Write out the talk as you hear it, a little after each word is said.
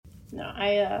No,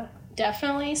 I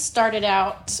definitely started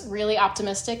out really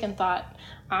optimistic and thought,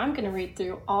 I'm going to read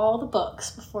through all the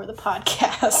books before the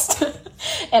podcast.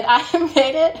 And I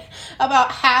made it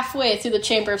about halfway through the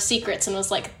Chamber of Secrets and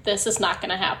was like, this is not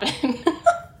going to happen.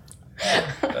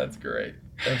 That's great.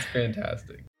 That's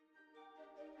fantastic.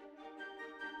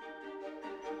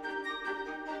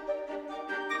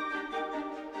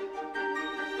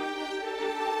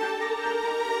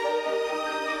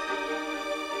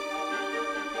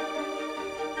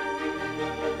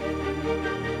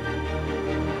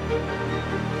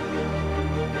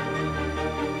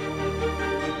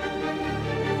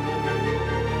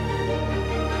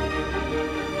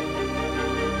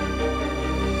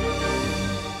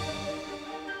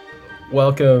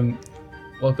 Welcome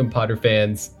Potter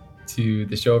fans to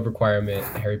the Show of Requirement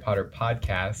Harry Potter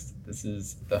podcast. This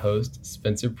is the host,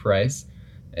 Spencer Price,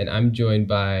 and I'm joined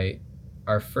by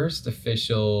our first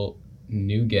official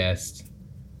new guest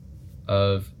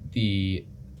of the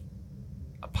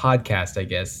podcast, I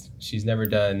guess. She's never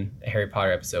done a Harry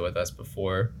Potter episode with us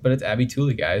before, but it's Abby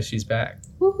Tooley, guys. She's back.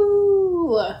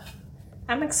 Woohoo!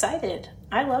 I'm excited.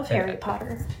 I love Harry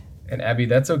Potter. And Abby,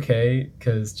 that's okay,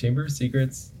 because Chamber of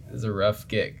Secrets is a rough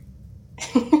gig.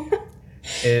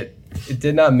 It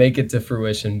did not make it to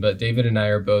fruition, but David and I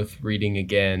are both reading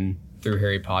again through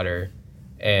Harry Potter,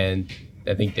 and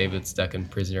I think David's stuck in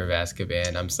Prisoner of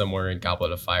Azkaban. I'm somewhere in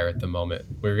Goblet of Fire at the moment.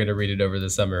 We're going to read it over the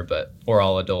summer, but we're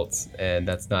all adults, and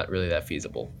that's not really that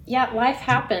feasible. Yeah, life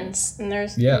happens, and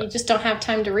you just don't have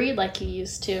time to read like you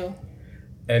used to.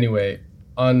 Anyway,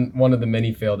 on one of the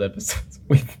many failed episodes,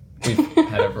 we've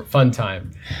had a fun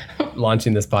time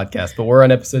launching this podcast, but we're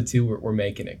on episode 2. We're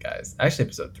making it, guys. Actually,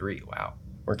 episode 3. Wow,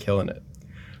 we're killing it.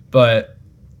 But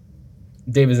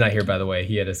David's not here, by the way.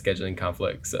 He had a scheduling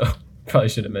conflict, so probably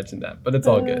should have mentioned that, but it's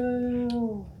all good.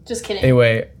 Just kidding.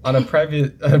 Anyway, on a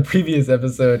previous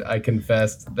episode, I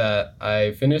confessed that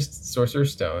I finished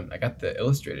Sorcerer's Stone. I got the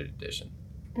illustrated edition.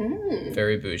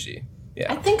 Very bougie.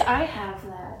 Yeah. I think I have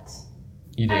that.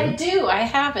 You do? I do. I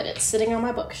have it. It's sitting on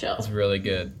my bookshelf. It's really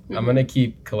good. Mm-hmm. I'm going to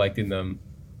keep collecting them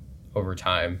over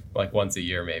time, like once a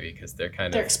year maybe, because they're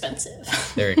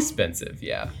expensive. They're expensive,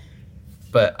 yeah.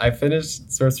 But I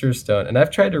finished Sorcerer's Stone, and I've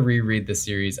tried to reread the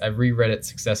series. I've reread it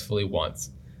successfully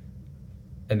once,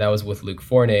 and that was with Luke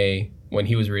Forney when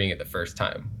he was reading it the first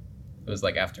time. It was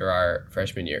like after our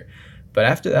freshman year. But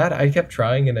after that, I kept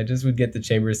trying, and I just would get the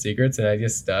Chamber of Secrets, and I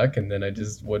just stuck, and then I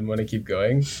just wouldn't want to keep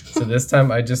going. So this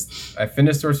time, I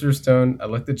finished Sorcerer's Stone, I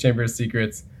looked at Chamber of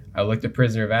Secrets, I looked at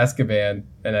Prisoner of Azkaban,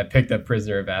 and I picked up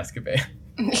Prisoner of Azkaban.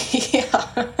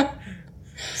 Yeah.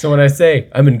 So when I say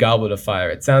I'm in Goblet of Fire,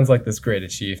 it sounds like this great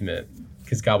achievement,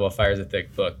 because Goblet of Fire is a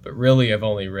thick book, but really I'm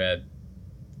only in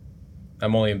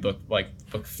book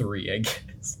 3, I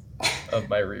guess, of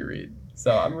my reread.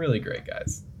 So I'm really great,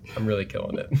 guys. I'm really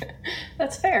killing it.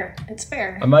 That's fair. It's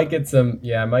fair. I might get some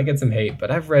hate,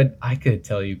 but I could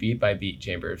tell you beat by beat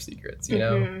Chamber of Secrets, you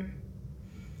know?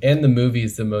 And the movie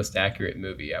is the most accurate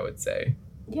movie, I would say.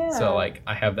 Yeah. So,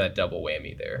 I have that double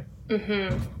whammy there.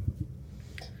 Mm-hmm.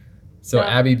 So,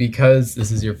 Abby, because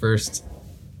this is your first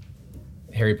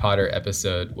Harry Potter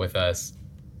episode with us,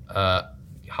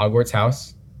 Hogwarts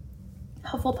House?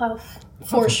 Hufflepuff.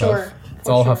 For sure. It's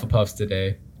all Hufflepuffs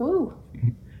today. Ooh.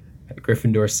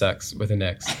 Gryffindor sucks with an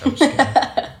X. I'm just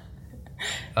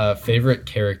kidding. Favorite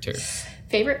character?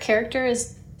 Favorite character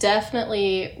is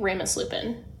definitely Remus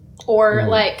Lupin. Or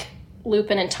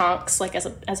Lupin and Tonks,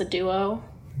 as a duo.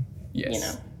 Yes. You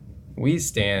know. We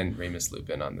stand Remus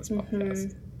Lupin on this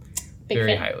podcast. Big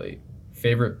very fan. highly.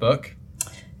 Favorite book?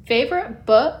 Favorite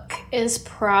book is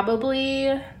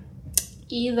probably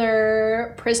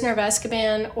either Prisoner of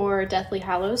Azkaban or Deathly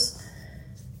Hallows.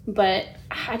 But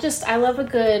I love a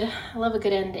good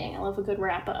ending. I love a good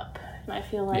wrap up. And I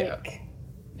feel like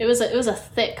it was a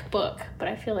thick book, but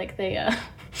I feel like they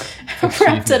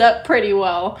wrapped it up pretty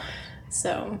well.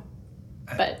 So,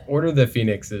 but Order of the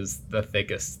Phoenix is the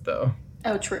thickest though.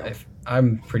 Oh, true.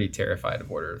 I'm pretty terrified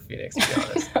of Order of the Phoenix, to be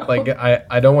honest. No.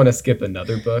 I don't want to skip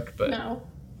another book, but no.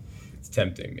 It's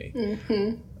tempting me.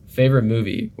 Mm-hmm. Favorite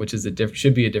movie, which is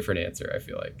should be a different answer, I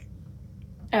feel like.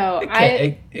 Oh,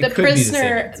 The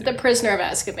Prisoner of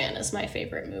Azkaban is my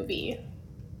favorite movie.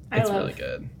 It's really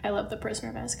good. I love The Prisoner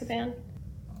of Azkaban.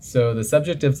 So the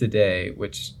subject of today,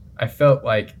 which I felt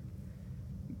like,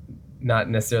 not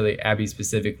necessarily Abby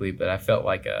specifically, but I felt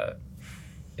like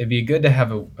it'd be good to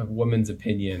have a woman's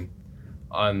opinion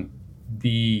on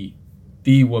the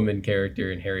woman character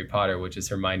in Harry Potter, which is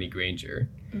Hermione Granger.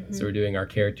 Mm-hmm. So we're doing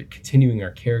continuing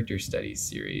our character studies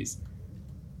series.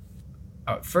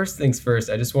 First things first,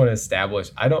 I just want to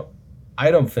establish, I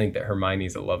don't think that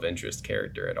Hermione's a love interest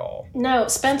character at all. No,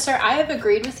 Spencer, I have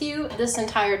agreed with you this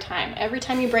entire time. Every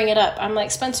time you bring it up, I'm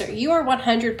like, Spencer, you are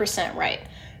 100% right.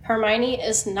 Hermione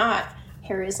is not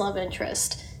Harry's love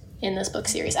interest in this book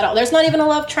series at all. There's not even a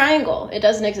love triangle. It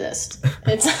doesn't exist.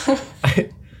 It's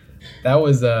That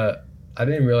was I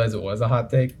didn't realize it was a hot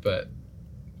take, but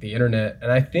the internet,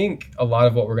 and I think a lot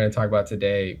of what we're going to talk about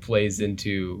today plays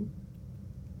into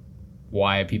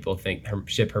why people think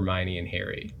ship Hermione and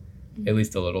Harry, at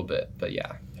least a little bit. But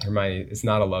yeah, Hermione, it's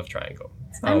not a love triangle.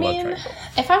 It's not a love triangle.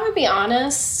 If I would be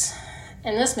honest,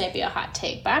 and this may be a hot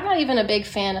take, but I'm not even a big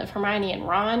fan of Hermione and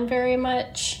Ron very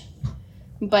much.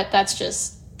 But that's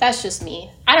just me.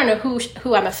 I don't know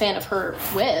who I'm a fan of her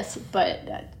with, but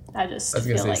I was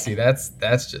gonna say, see, that's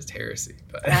just heresy.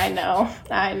 But I know.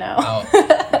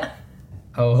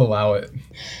 I'll allow it.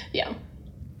 Yeah.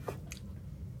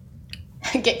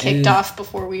 Get kicked off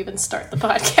before we even start the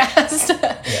podcast.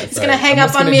 It's going to hang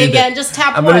up on me again. Just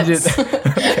tap once. I'm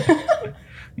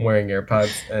wearing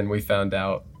AirPods, and we found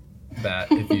out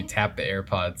that if you tap the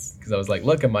AirPods, because I was like,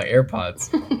 look at my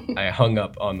AirPods, I hung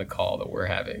up on the call that we're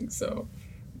having. So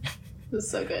this is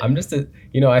so good. I'm just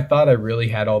I thought I really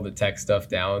had all the tech stuff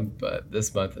down, but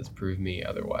this month has proved me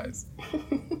otherwise.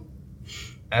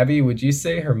 Abby, would you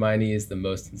say Hermione is the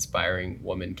most inspiring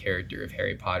woman character of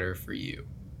Harry Potter for you?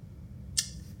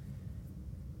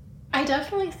 I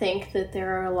definitely think that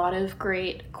there are a lot of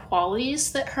great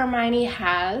qualities that Hermione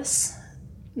has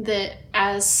that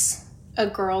as a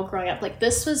girl growing up, like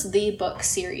this was the book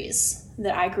series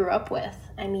that I grew up with.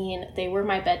 I mean, they were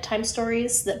my bedtime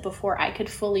stories that before I could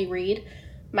fully read,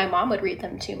 my mom would read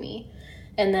them to me.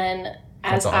 And then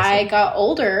as I got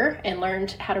older and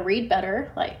learned how to read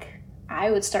better, like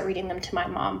I would start reading them to my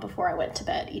mom before I went to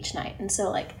bed each night. And so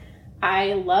like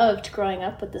I loved growing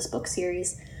up with this book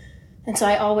series. And so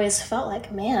I always felt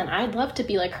like, man, I'd love to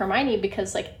be like Hermione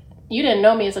because like you didn't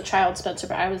know me as a child, Spencer,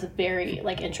 but I was very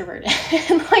like introverted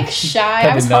and like shy.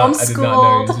 I was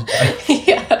homeschooled.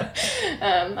 Yeah.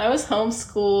 I was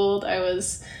homeschooled.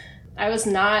 I was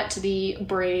not the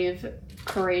brave,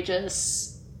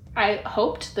 courageous. I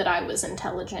hoped that I was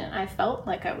intelligent. I felt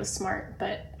like I was smart,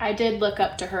 but I did look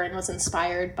up to her and was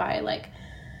inspired by like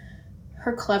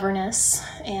her cleverness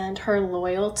and her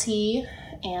loyalty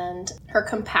and her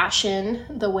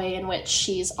compassion, the way in which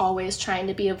she's always trying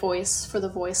to be a voice for the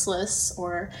voiceless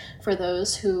or for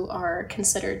those who are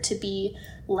considered to be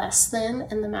less than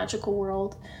in the magical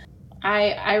world.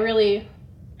 I really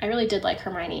did like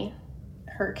Hermione,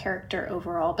 her character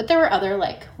overall, but there were other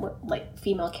like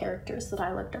female characters that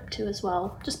I looked up to as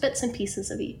well, just bits and pieces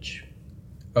of each.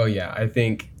 Oh yeah, I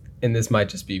think, and this might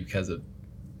just be because of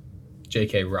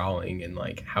J.K. Rowling and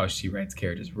like how she writes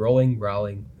characters.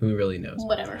 Rowling, who really knows?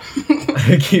 Whatever.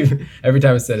 Every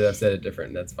time I said it, I've said it different,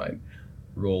 and that's fine.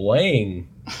 Rowling,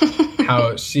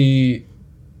 how she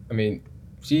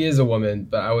is a woman,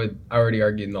 but I already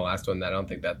argued in the last one that I don't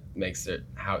think that makes it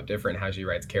how she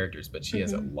writes characters, but she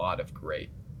has a lot of great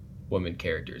women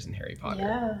characters in Harry Potter.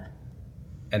 Yeah.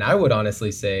 And I would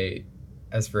honestly say,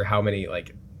 as for how many,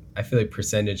 like, I feel like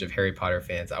percentage of Harry Potter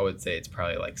fans, I would say it's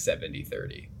probably like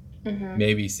 70-30.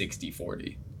 Maybe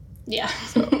 60-40. Yeah.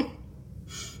 So,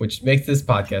 which makes this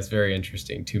podcast very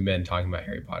interesting. Two men talking about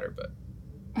Harry Potter, but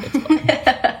it's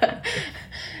fine.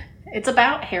 It's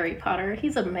about Harry Potter.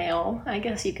 He's a male. I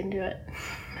guess you can do it.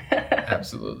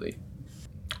 Absolutely.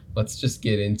 Let's just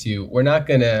get into... We're not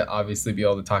going to obviously be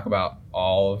able to talk about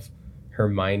all of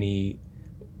Hermione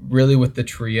really with the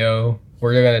trio.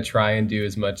 We're going to try and do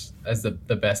as much as the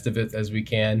best of it as we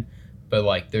can. But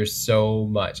like there's so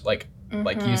much. Like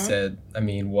you said, I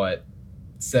mean,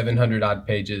 700 odd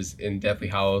pages in Deathly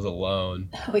Hallows alone.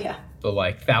 Oh, yeah. But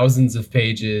like thousands of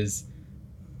pages,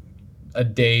 a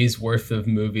day's worth of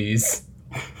movies.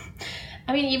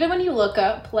 I mean, even when you look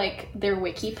up like their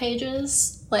wiki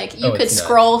pages, like you could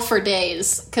scroll for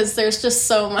days because there's just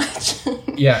so much.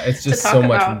 Yeah, it's just so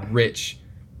much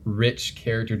rich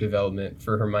character development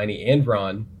for Hermione and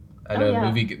Ron. I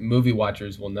know movie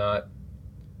watchers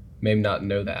may not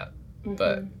know that,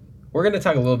 but we're going to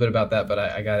talk a little bit about that, but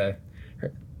I gotta,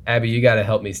 Abby, you gotta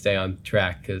help me stay on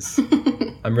track because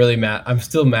I'm really mad. I'm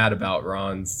still mad about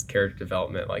Ron's character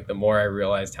development. Like the more I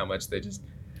realized how much they just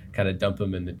kind of dump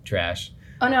him in the trash.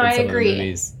 Oh no, I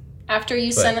agree. After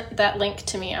you sent that link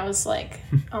to me, I was like,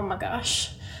 oh my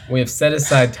gosh. We have set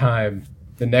aside time.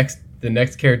 The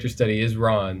next character study is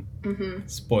Ron.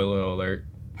 Spoiler alert.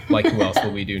 Like who else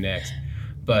will we do next?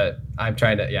 But I'm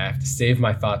trying to, I have to save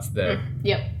my thoughts there.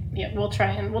 Yep. We'll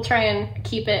try and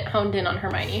keep it honed in on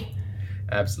Hermione.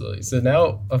 Absolutely. So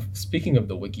now, speaking of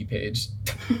the wiki page,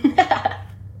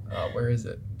 where is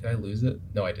it? Did I lose it?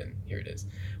 No, I didn't. Here it is.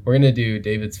 We're gonna do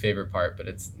David's favorite part, but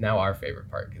it's now our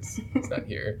favorite part because he's not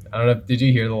here. I don't know. Did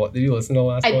you listen to the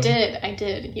last one? I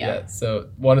did. Yeah. So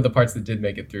one of the parts that did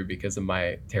make it through because of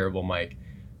my terrible mic,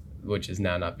 which is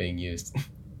now not being used,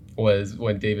 was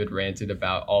when David ranted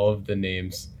about all of the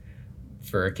names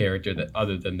for a character that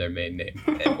other than their main name,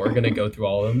 and we're gonna go through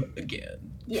all of them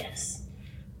again. Yes.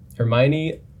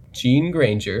 Hermione Jean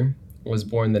Granger was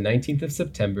born the 19th of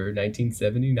September,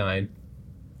 1979.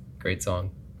 Great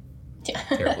song. Yeah.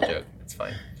 Terrible joke. It's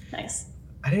fine. Nice.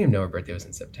 I didn't even know her birthday was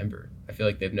in September. I feel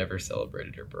like they've never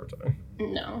celebrated her birthday.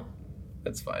 No.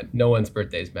 That's fine. No one's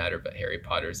birthdays matter but Harry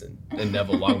Potter's and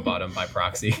Neville Longbottom by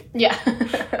proxy.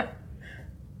 Yeah.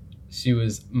 She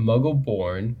was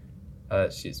Muggle-born.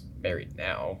 She's married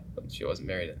now, but she wasn't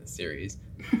married in the series.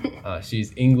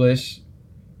 She's English.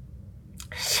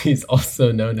 She's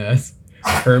also known as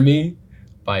Hermie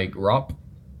by Grop,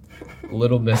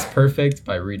 Little Miss Perfect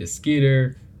by Rita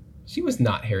Skeeter. She was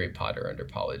not Harry Potter under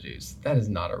Polyjuice. That is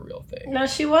not a real thing. No,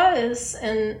 she was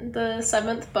in the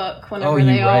 7th book. Whenever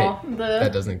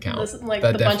that doesn't count.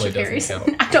 The bunch of Harrys.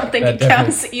 Count. I don't think it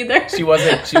counts either. She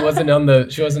wasn't on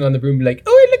the broom like,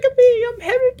 oh, look at me, I'm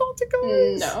Harry Potter.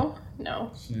 Guys.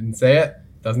 No. She didn't say it.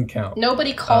 Doesn't count.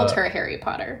 Nobody called her Harry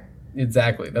Potter.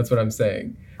 Exactly. That's what I'm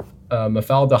saying.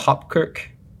 Mafalda Hopkirk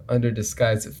under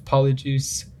disguise of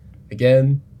Polyjuice.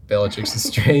 Again, Bellatrix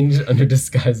Lestrange under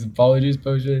disguise of Polyjuice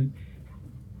Potion.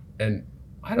 And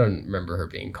I don't remember her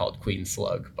being called Queen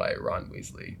Slug by Ron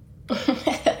Weasley.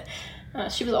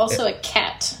 She was also a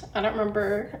cat. I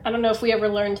don't know if we ever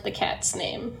learned the cat's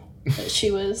name. But she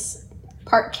was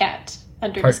part cat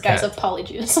under disguise of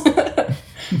Polyjuice.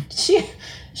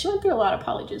 She went through a lot of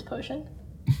Polyjuice Potion.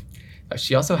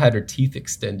 She also had her teeth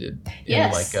extended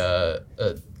in like a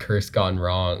curse gone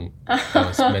wrong that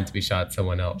was meant to be shot at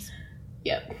someone else.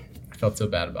 Yep. I felt so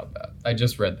bad about that. I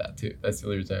just read that too. That's the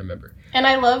only reason I remember. And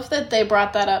I love that they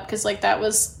brought that up because like that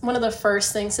was one of the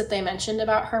first things that they mentioned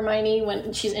about Hermione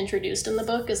when she's introduced in the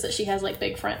book is that she has like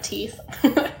big front teeth.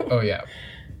 Oh yeah.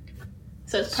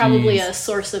 So it's probably a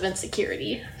source of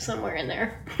insecurity somewhere in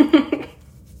there.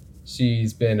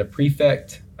 She's been a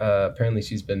prefect. Apparently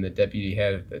she's been the deputy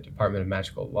head of the Department of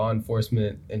Magical Law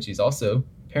Enforcement, and she's also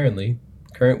apparently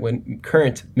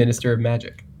current Minister of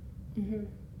Magic. Mm-hmm.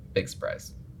 Big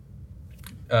surprise.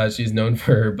 She's known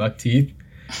for her buck teeth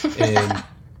in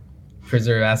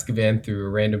Prisoner of Azkaban through a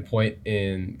random point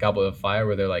in Goblet of Fire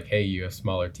where they're like, hey, you have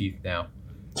smaller teeth now.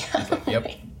 She's like,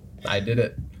 yep, I did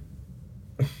it.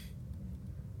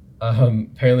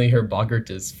 Apparently her boggart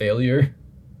is failure.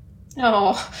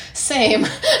 Oh, same.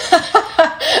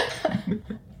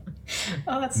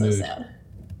 Oh, that's so sad.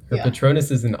 Her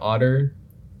Patronus is an otter.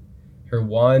 Her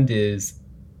wand is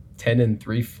 10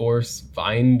 3/4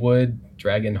 vinewood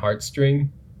dragon heartstring.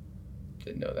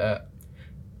 Didn't know that.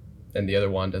 And the other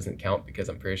wand doesn't count because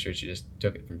I'm pretty sure she just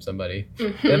took it from somebody.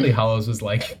 Mm-hmm. Deadly Hallows was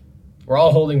like, we're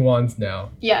all holding wands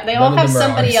now. Yeah, they all have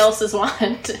somebody else's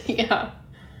wand. Yeah.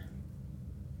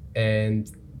 And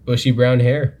bushy brown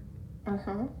hair.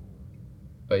 Uh-huh.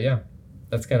 But yeah,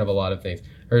 that's kind of a lot of things.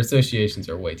 Her associations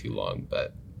are way too long,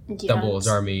 but Dumbledore's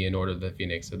Army and Order of the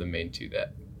Phoenix are the main two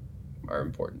that are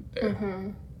important there. Mm-hmm.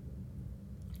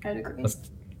 I'd agree.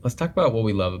 Let's talk about what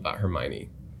we love about Hermione.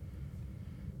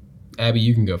 Abby,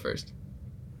 you can go first.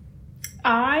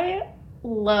 I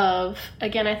love,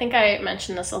 again, I think I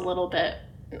mentioned this a little bit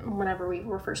whenever we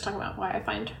were first talking about why I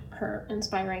find her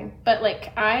inspiring, but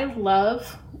like I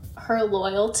love her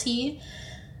loyalty.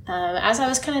 As I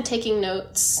was kind of taking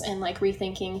notes and like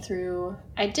rethinking through,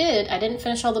 I didn't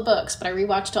finish all the books, but I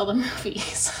rewatched all the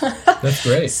movies. That's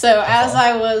great. So as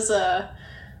I was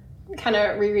kind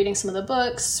of rereading some of the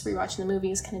books, rewatching the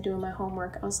movies, kind of doing my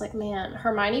homework, I was like, man,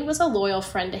 Hermione was a loyal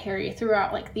friend to Harry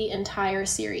throughout like the entire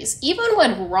series. Even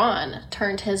when Ron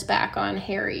turned his back on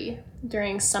Harry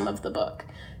during some of the book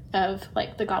of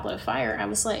like the Goblet of Fire, I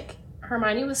was like,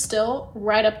 Hermione was still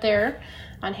right up there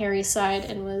on Harry's side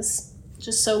and was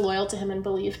just so loyal to him and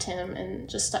believed him and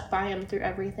just stuck by him through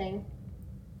everything.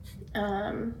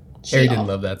 Harry didn't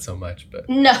love that so much, but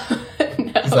no.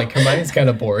 He's like, Hermione's kind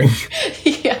of boring.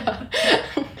 Yeah.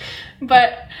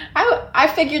 But I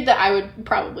figured that I would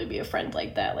probably be a friend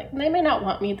like that. Like, they may not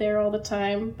want me there all the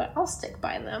time, but I'll stick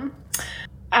by them.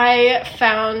 I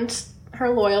found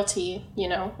her loyalty,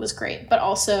 was great. But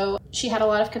also, she had a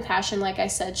lot of compassion. Like I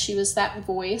said, she was that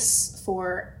voice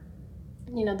for,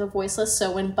 the voiceless.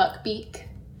 So when Buckbeak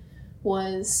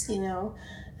was,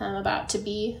 about to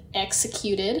be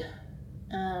executed,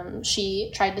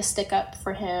 she tried to stick up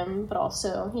for him, but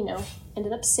also,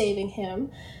 ended up saving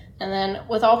him. And then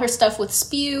with all her stuff with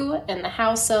Spew and the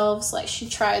house elves, like, she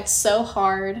tried so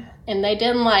hard and they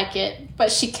didn't like it,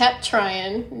 but she kept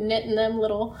trying, knitting them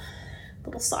little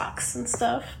socks and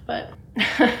stuff. But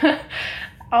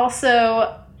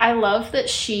also, I love that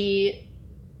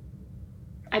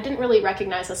I didn't really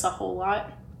recognize this a whole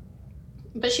lot,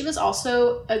 but she was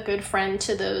also a good friend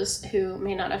to those who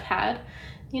may not have had,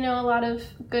 a lot of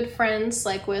good friends,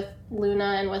 like with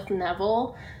Luna and with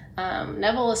Neville.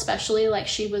 Neville especially, like,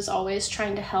 she was always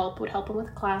trying to would help him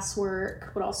with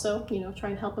classwork, would also, try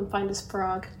and help him find his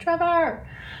frog, Trevor.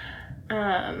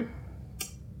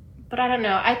 But I don't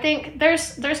know. I think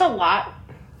there's a lot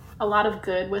of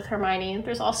good with Hermione.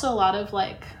 There's also a lot of,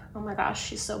 like, oh my gosh,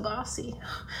 she's so bossy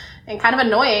and kind of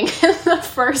annoying in the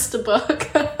first book.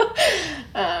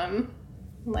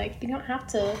 Like, you don't have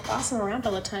to boss him around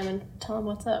all the time and tell him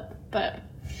what's up, but...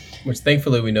 Which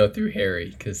thankfully we know through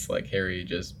Harry, because, like, Harry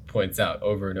just points out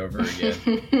over and over again.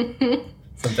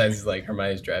 Sometimes he's like,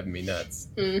 Hermione's driving me nuts.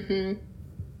 Mm-hmm.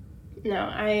 No,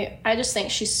 I just think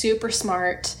she's super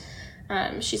smart.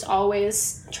 She's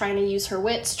always trying to use her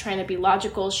wits, trying to be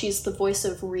logical. She's the voice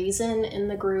of reason in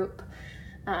the group.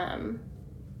 And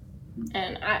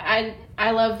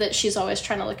I love that she's always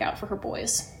trying to look out for her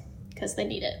boys, because they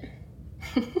need it.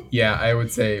 Yeah, I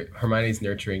would say Hermione's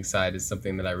nurturing side is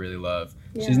something that I really love.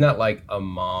 Yeah. She's not like a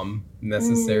mom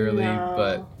necessarily,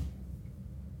 but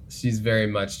she's very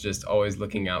much just always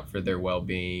looking out for their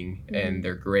well-being and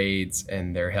their grades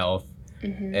and their health,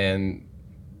 and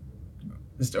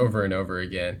just over and over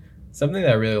again. Something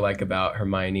that I really like about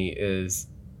Hermione is,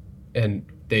 and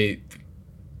the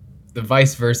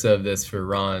vice versa of this for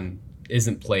Ron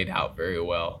isn't played out very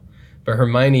well. But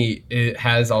Hermione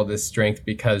has all this strength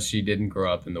because she didn't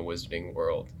grow up in the wizarding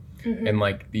world. And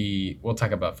like we'll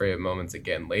talk about favorite moments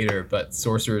again later, but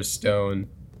Sorcerer's Stone,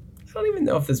 I don't even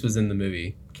know if this was in the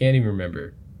movie. Can't even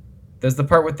remember. There's the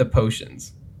part with the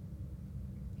potions.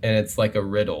 And it's like a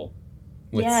riddle.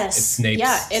 Yes. It's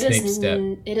Snape's, Snape's step.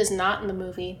 It is not in the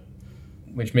movie.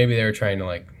 Which maybe they were trying to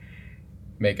like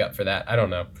make up for that. I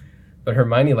don't know. But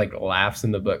Hermione like laughs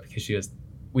in the book because she goes,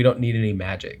 we don't need any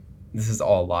magic. This is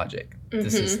all logic.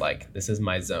 This is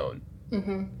my zone.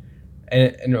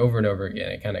 And over and over again,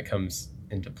 it kind of comes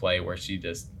into play where she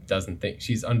just doesn't think,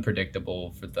 she's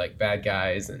unpredictable for like bad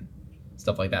guys and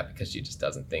stuff like that because she just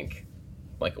doesn't think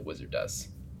like a wizard does.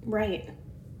 Right.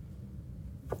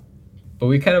 But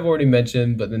we kind of already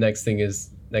mentioned, but the next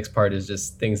part is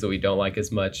just things that we don't like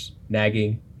as much.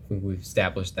 Nagging. We've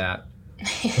established that.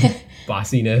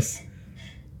 Bossiness.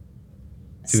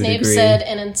 Snape said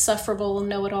an insufferable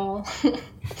know-it-all,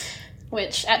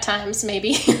 which at times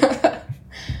maybe.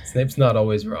 Snape's not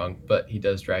always wrong, but he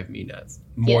does drive me nuts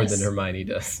more than Hermione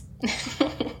does.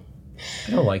 I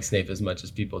don't like Snape as much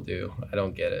as people do. I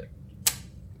don't get it.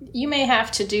 You may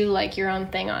have to do like your own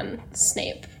thing on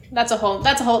Snape. That's a whole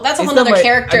other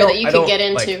character that you could get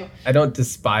into. Like, I don't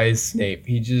despise Snape.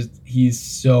 He's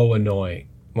so annoying,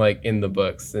 like in the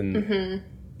books, and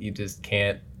you just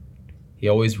can't. He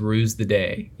always rues the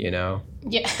day, you know?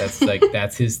 Yeah.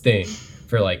 That's his thing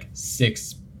for like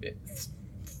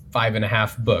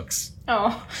 5.5 books.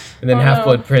 Oh. And then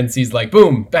Half-Blood Prince, he's like,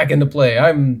 boom, back into play.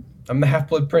 I'm the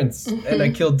Half-Blood Prince, and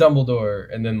I killed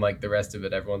Dumbledore. And then like the rest of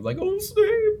it, everyone's like, oh,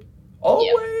 Snape,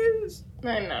 always.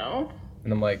 Yep. I know.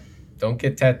 And I'm like, don't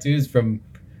get tattoos from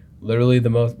literally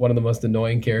one of the most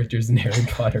annoying characters in Harry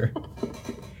Potter.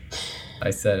 I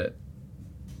said it.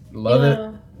 Love it.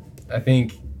 I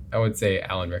think I would say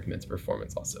Alan Rickman's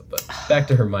performance also, but back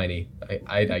to Hermione.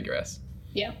 I digress.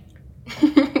 Yeah.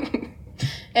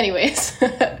 Anyways,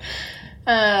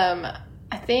 I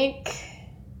think,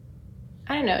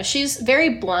 I don't know, she's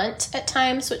very blunt at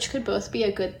times, which could both be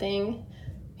a good thing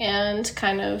and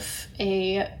kind of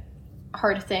a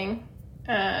hard thing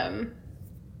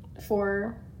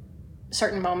for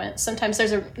certain moments. Sometimes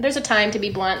there's a time to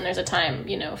be blunt and there's a time,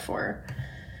 for...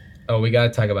 Oh, we got to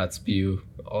talk about Spew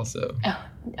also. Oh,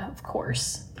 of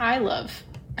course. I love...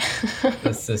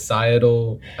 the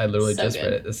societal... I literally just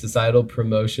read it. The societal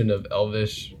promotion of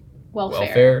elvish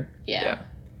welfare. Yeah.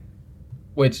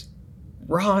 Which,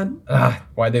 Ron...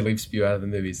 why'd they leave Spew out of the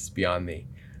movies is beyond me.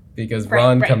 Because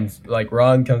Ron comes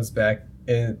back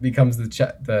and it becomes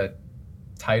the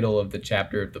title of the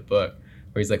chapter of the book.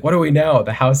 Where he's like, what are we now?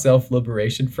 The House Elf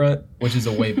Liberation Front? Which is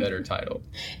a way better title.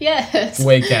 Yes.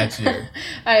 Way catchier.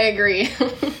 I agree.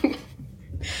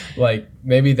 Like,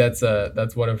 maybe that's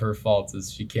one of her faults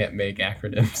is she can't make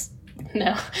acronyms.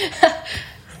 No.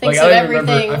 Like, I don't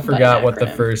remember, I forgot what the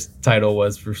first title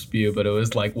was for Spew, but it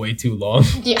was like way too long.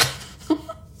 Yeah.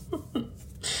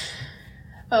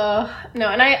 No,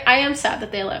 and I am sad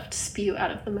that they left Spew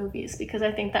out of the movies because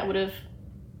I think that would have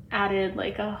added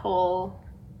like a whole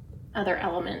other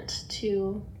element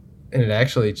to. And it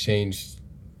actually changed.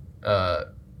 It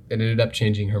ended up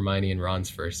changing Hermione and Ron's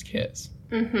first kiss.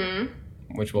 Mm-hmm.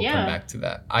 Which we'll come back to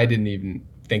that. I didn't even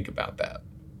think about that.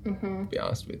 To be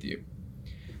honest with you.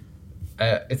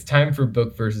 It's time for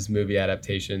book versus movie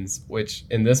adaptations, which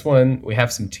in this one, we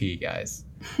have some tea, guys.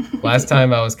 Last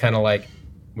time I was kind of like,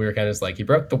 we were kind of just like, he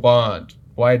broke the wand.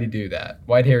 Why'd he do that?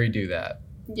 Why'd Harry do that?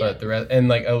 Yeah. But the rest, and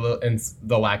like a little, and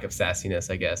the lack of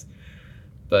sassiness, I guess.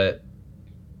 But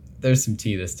there's some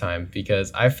tea this time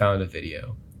because I found a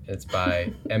video. It's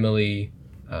by Emily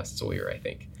Sawyer, I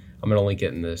think. I'm going to link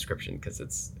it in the description because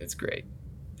it's great.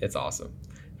 It's awesome.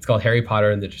 It's called Harry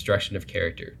Potter and the Destruction of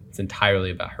Character. It's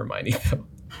entirely about Hermione, though.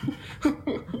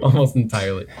 Almost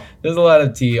entirely. There's a lot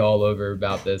of tea all over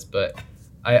about this, but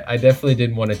I definitely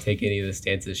didn't want to take any of the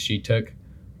stances she took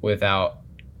without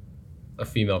a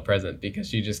female present because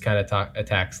she just kind of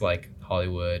attacks like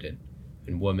Hollywood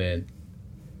and women.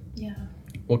 Yeah.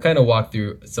 We'll kind of walk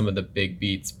through some of the big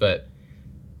beats, but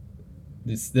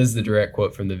this is the direct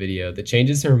quote from the video. The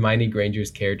changes in Hermione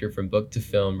Granger's character from book to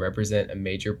film represent a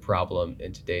major problem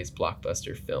in today's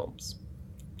blockbuster films.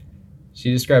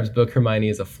 She describes book Hermione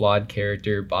as a flawed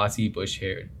character, bossy,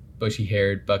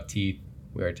 bushy-haired, buck teeth.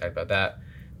 We already talked about that.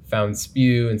 Found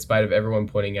spew in spite of everyone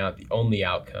pointing out the only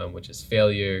outcome, which is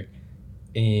failure.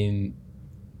 It's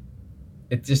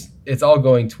all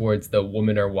going towards the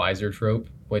women are wiser trope,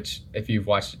 which if you've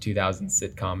watched a 2000s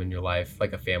sitcom in your life,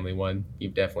 like a family one,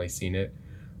 you've definitely seen it,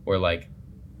 where like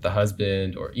the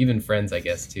husband or even friends, I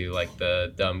guess too, like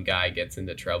the dumb guy gets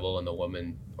into trouble and the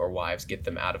woman or wives get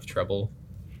them out of trouble.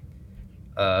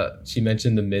 She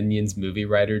mentioned the Minions movie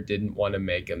writer didn't want to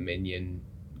make a minion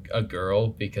a girl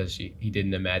because he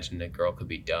didn't imagine a girl could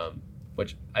be dumb,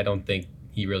 which I don't think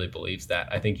he really believes that.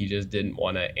 I think he just didn't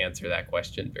want to answer that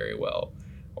question very well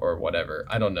or whatever.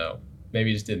 I don't know. Maybe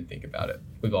he just didn't think about it.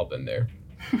 We've all been there.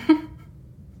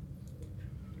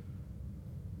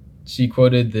 She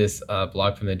quoted this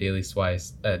blog from the Daily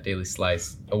Slice.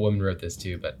 A woman wrote this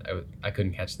too, but I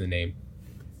couldn't catch the name.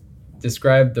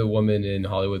 Described the woman in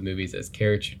Hollywood movies as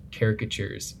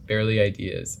caricatures, barely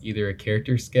ideas, either a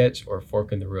character sketch or a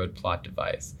fork-in-the-road plot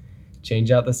device.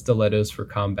 Change out the stilettos for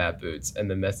combat boots, and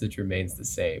the message remains the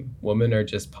same. Women are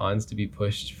just pawns to be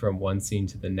pushed from one scene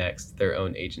to the next, their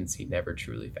own agency never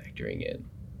truly factoring in.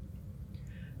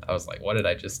 I was like, what did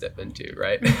I just step into,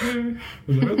 right? I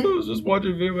thought I was just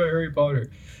watching a video about Harry Potter.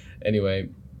 Anyway,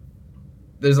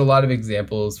 there's a lot of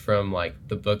examples from like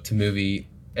the book to movie.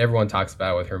 Everyone talks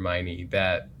about with Hermione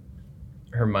that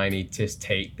they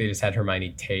just had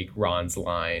Hermione take Ron's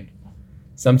line,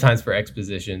 sometimes for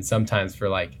exposition, sometimes for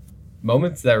like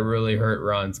moments that really hurt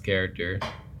Ron's character.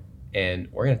 And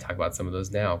we're going to talk about some of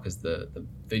those now because the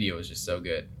video is just so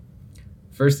good.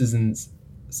 First is in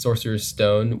Sorcerer's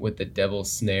Stone with the Devil's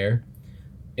Snare.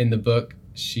 In the book,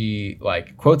 she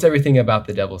like quotes everything about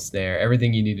the Devil's Snare,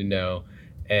 everything you need to know,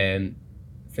 and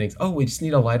thinks, oh, we just need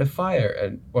to light a fire.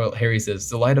 And well, Harry says,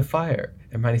 to light a fire.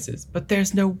 And Hermione says, but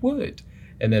there's no wood.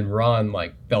 And then Ron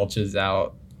like belches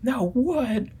out, no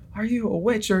wood? Are you a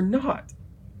witch or not?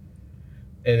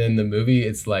 And in the movie,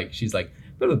 it's like, she's like,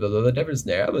 blah, blah, blah, blah, the Devil's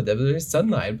Snare, blah, blah, blah,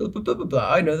 sunlight, blah, blah, blah, blah,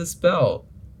 blah, I know the spell.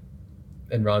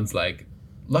 And Ron's like,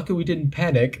 lucky we didn't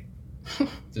panic.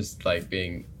 Just like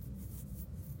being,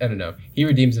 I don't know. He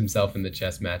redeems himself in the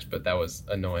chess match, but that was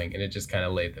annoying. And it just kind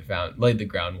of laid the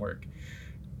groundwork.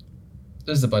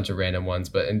 There's a bunch of random ones,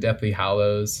 but in Deathly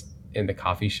Hallows, in the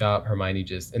coffee shop, Hermione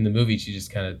in the movie, she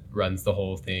just kind of runs the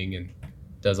whole thing and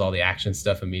does all the action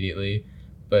stuff immediately.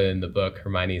 But in the book,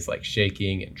 Hermione's like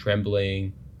shaking and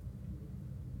trembling.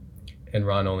 And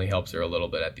Ron only helps her a little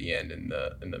bit at the end in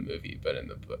the movie, but in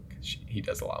the book, he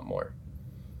does a lot more.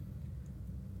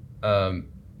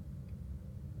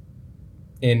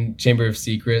 In Chamber of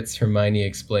Secrets, Hermione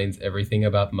explains everything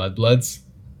about mudbloods.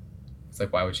 It's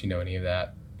like, why would she know any of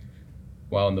that?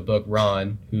 While in the book,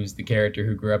 Ron, who's the character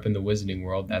who grew up in the wizarding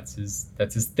world, that's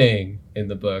his thing in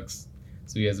the books.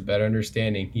 So he has a better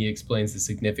understanding. He explains the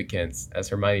significance, as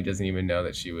Hermione doesn't even know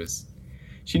that she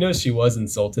knows she was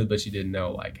insulted, but she didn't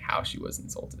know like how she was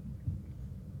insulted.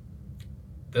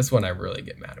 This one I really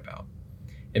get mad about.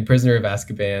 In Prisoner of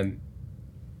Azkaban,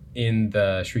 in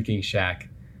the Shrieking Shack,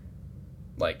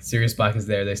 like Sirius Black is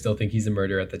there. They still think he's a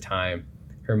murderer at the time.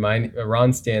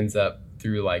 Ron stands up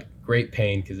through like great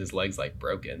pain because his leg's like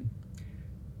broken.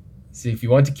 So if you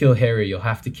want to kill Harry, you'll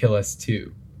have to kill us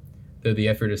too. Though the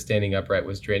effort of standing upright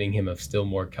was draining him of still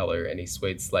more color, and he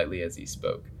swayed slightly as he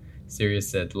spoke. Sirius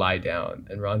said, lie down.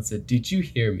 And Ron said, did you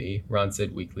hear me? Ron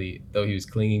said weakly, though he was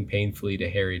clinging painfully to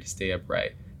Harry to stay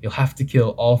upright. You'll have to kill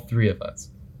all three of us.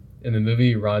 In the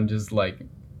movie, Ron just like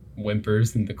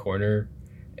whimpers in the corner,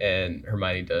 and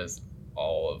Hermione does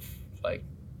all of like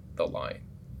the line.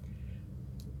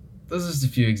 Those are just a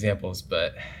few examples,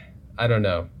 but I don't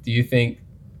know. Do you think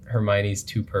Hermione's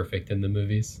too perfect in the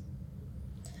movies?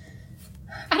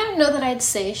 I don't know that I'd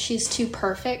say she's too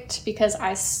perfect, because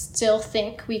I still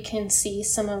think we can see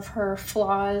some of her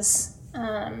flaws,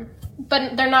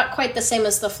 but they're not quite the same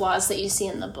as the flaws that you see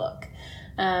in the book,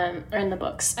 or in the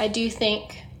books. I do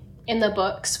think in the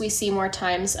books we see more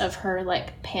times of her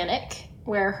like panic,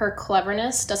 where her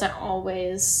cleverness doesn't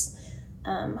always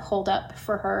hold up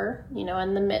for her, you know,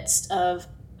 in the midst of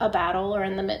a battle or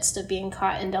in the midst of being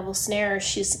caught in devil's snare.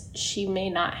 She may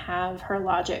not have her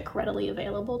logic readily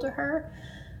available to her,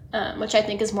 which I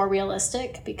think is more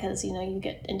realistic, because, you know, you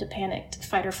get into panicked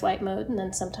fight or flight mode, and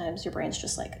then sometimes your brain's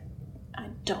just like, I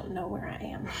don't know where I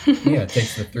am. Yeah, it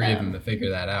takes the three of them to figure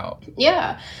that out.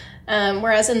 Yeah.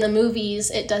 Whereas in the movies,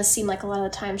 it does seem like a lot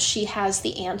of the times she has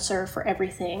the answer for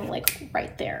everything, like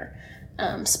right there.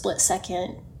 Split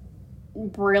second,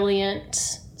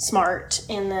 brilliant, smart,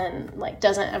 and then like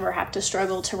doesn't ever have to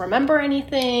struggle to remember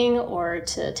anything or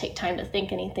to take time to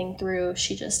think anything through.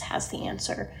 She just has the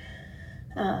answer.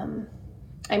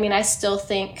 I mean, I still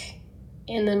think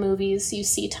in the movies you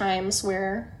see times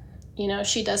where, you know,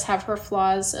 she does have her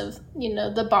flaws of, you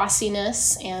know, the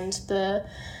bossiness and the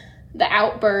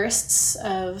outbursts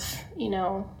of, you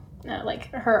know,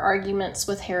 like her arguments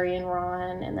with Harry and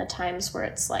Ron, and the times where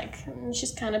it's like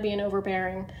she's kind of being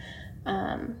overbearing.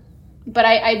 But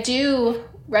I do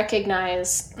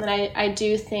recognize, and I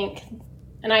do think,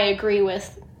 and I agree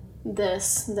with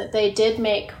this, that they did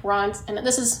make Ron's, and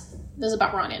this is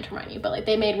about Ron and Hermione, but like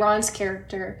they made Ron's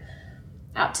character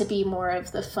out to be more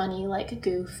of the funny, like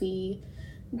goofy,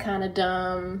 kind of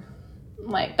dumb,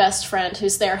 like best friend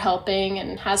who's there helping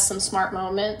and has some smart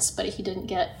moments, but he didn't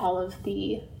get all of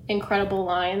the incredible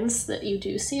lines that you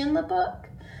do see in the book,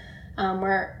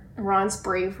 where Ron's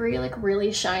bravery like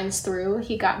really shines through.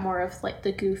 He got more of like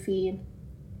the goofy,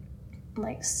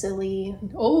 like silly,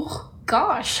 oh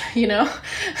gosh, you know.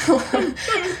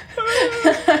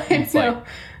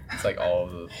 It's like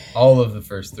all of the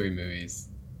first three movies.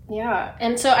 Yeah,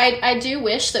 and so I do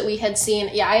wish that we had seen,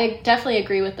 I definitely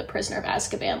agree with the Prisoner of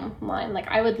Azkaban line. Like,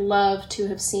 I would love to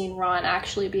have seen Ron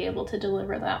actually be able to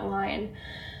deliver that line.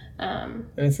 And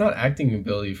it's not acting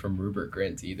ability from Rupert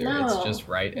Grint either. No, it's just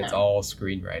it's all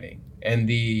screenwriting. And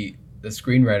the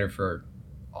screenwriter for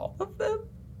all of them,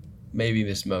 maybe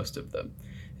just most of them,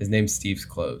 his name's Steve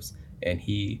Kloves, and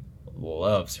he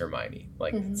loves Hermione.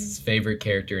 Like, it's his favorite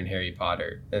character in Harry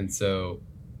Potter. And so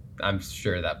I'm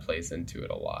sure that plays into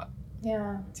it a lot.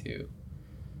 Yeah. Too.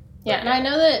 Yeah, and I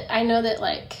know that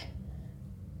like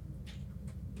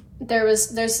there's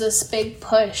this big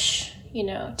push, you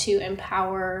know, to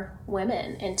empower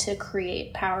women and to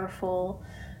create powerful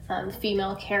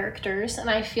female characters. And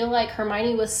I feel like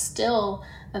Hermione was still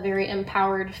a very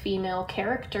empowered female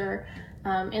character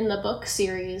in the book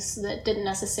series that didn't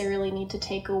necessarily need to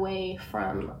take away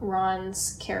from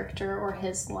Ron's character or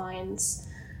his lines.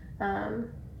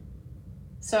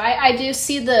 So I do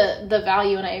see the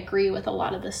value, and I agree with a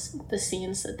lot of the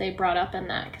scenes that they brought up in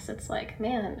that, because it's like,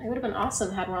 man, it would have been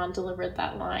awesome had Ron delivered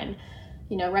that line,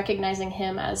 you know, recognizing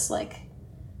him as like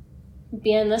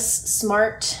being this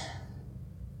smart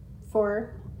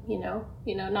for, you know,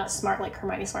 not smart like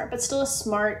Hermione smart, but still a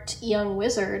smart young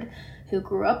wizard who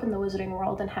grew up in the wizarding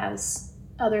world and has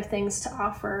other things to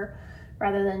offer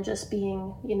rather than just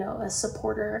being, you know, a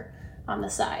supporter on the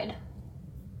side.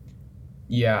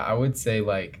 Yeah, I would say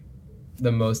like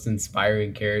the most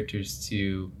inspiring characters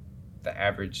to the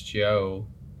average Joe,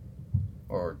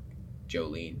 or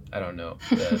Jolene, I don't know,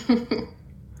 the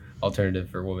alternative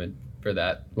for woman for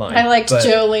that line. I liked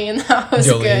Jolene. That was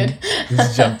Jolene,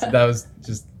 good. That was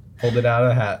just pulled it out of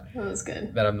the hat. That was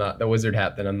good. That I'm not, the wizard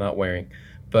hat that I'm not wearing.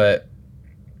 But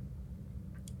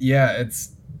yeah,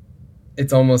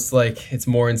 it's almost like it's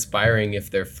more inspiring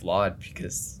if they're flawed,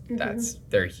 because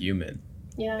they're human.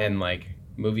 Yeah. And like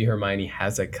movie Hermione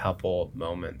has a couple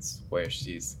moments where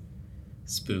she's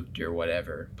spooked or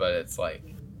whatever, but it's like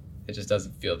it just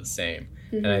doesn't feel the same.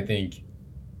 And I think,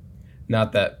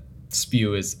 not that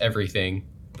spew is everything,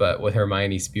 but with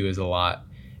Hermione, spew is a lot.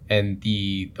 And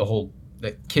the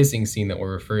kissing scene that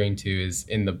we're referring to is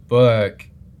in the book.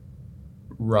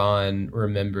 Ron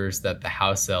remembers that the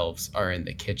house elves are in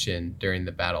the kitchen during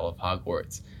the Battle of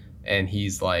Hogwarts, and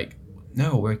he's like,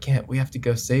 no, we have to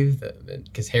go save them.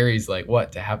 Because Harry's like,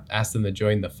 what, to ask them to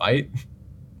join the fight?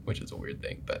 Which is a weird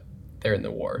thing, but they're in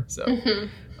the war. So,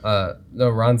 no,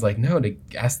 Ron's like, no, to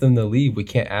ask them to leave. We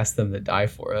can't ask them to die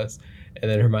for us. And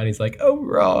then Hermione's like, "Oh,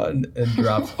 Ron," and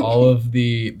drops all of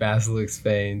the basilisk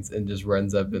fangs and just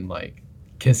runs up and like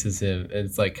kisses him. And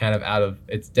it's like kind of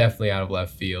it's definitely out of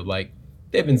left field. Like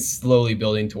they've been slowly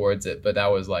building towards it, but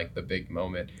that was like the big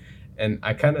moment. And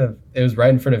it was right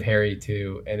in front of Harry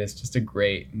too. And it's just a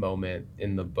great moment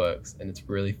in the books. And it's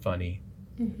really funny.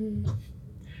 Mm-hmm.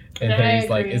 And Harry's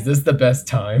like, "Is this the best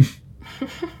time?"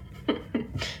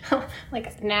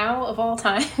 Like now of all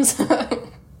times.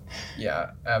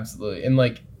 Yeah, absolutely. And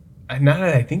like, now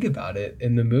that I think about it,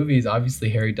 in the movies, obviously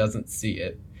Harry doesn't see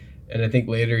it. And I think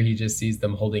later he just sees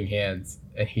them holding hands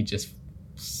and he just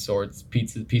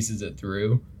pieces it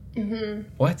through. Mm-hmm.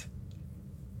 What?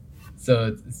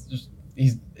 So it's just,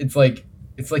 it's like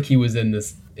he was in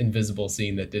this invisible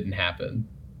scene that didn't happen.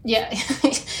 Yeah.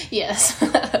 Yes.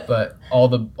 But all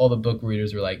the book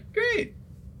readers were like, "Great."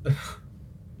 And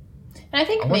I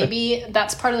think maybe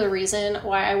that's part of the reason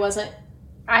why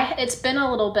it's been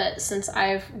a little bit since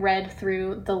I've read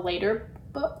through the later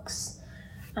books.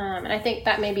 And I think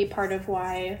that may be part of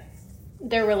why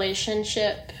their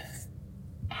relationship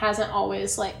hasn't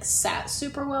always like sat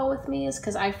super well with me, is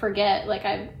because I forget, like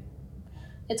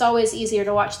it's always easier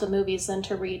to watch the movies than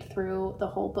to read through the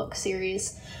whole book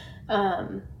series.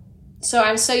 So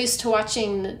I'm so used to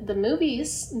watching the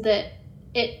movies that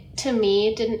it, to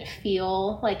me, didn't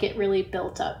feel like it really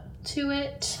built up to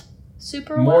it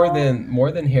super well.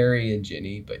 More than Harry and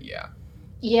Ginny, but yeah.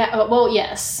 Yeah, well,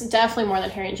 yes, definitely more than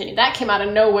Harry and Ginny. That came out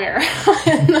of nowhere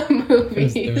in the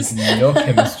movies. There was no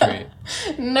chemistry.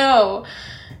 No.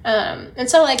 And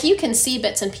so, like, you can see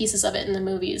bits and pieces of it in the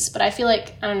movies, but I feel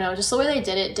like, I don't know, just the way they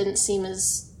did it didn't seem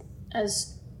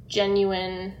as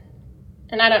genuine.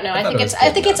 And I don't know. I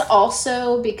think it's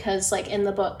also because, like, in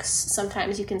the books,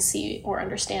 sometimes you can see or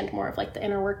understand more of, like, the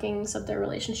inner workings of their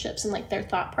relationships and, like, their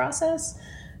thought process.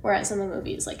 Whereas in the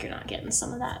movies, like, you're not getting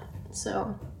some of that.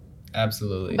 So.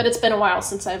 Absolutely. But it's been a while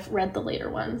since I've read the later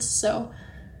ones. So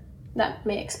that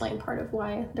may explain part of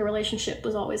why the relationship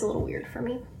was always a little weird for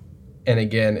me. And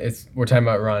again, we're talking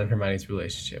about Ron and Hermione's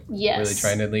relationship. Yes. Really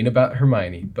trying to lean about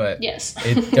Hermione. But yes.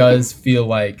 It does feel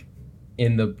like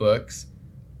in the books,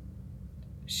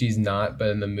 she's not, but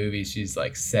in the movie, she's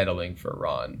like settling for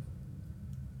Ron.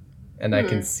 And I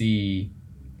can see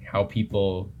how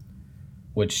people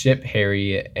would ship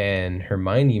Harry and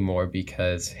Hermione more,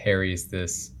 because Harry's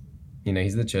this,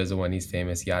 he's the chosen one, he's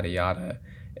famous, yada yada,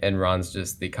 and Ron's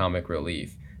just the comic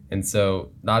relief. And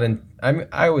so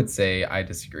I would say I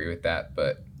disagree with that,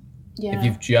 but if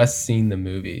you've just seen the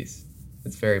movies,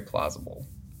 it's very plausible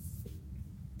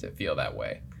to feel that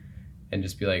way and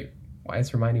just be like, why is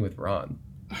Hermione with Ron?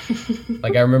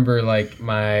 Like, I remember, like,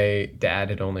 my dad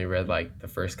had only read, like, the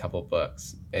first couple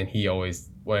books, and he always,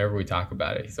 whenever we talk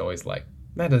about it, he's always like,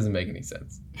 that doesn't make any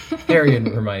sense. Harry and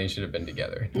Hermione should have been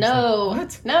together. No. Like,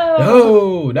 what?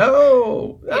 No.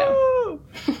 No.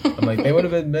 Yeah. I'm like, they would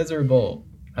have been miserable.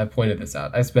 I pointed this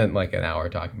out. I spent like an hour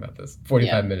talking about this.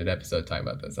 45-minute episode talking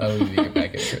about this. I don't need to get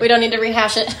back into it. We don't need to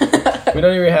rehash it. We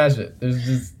don't need to rehash it.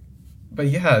 But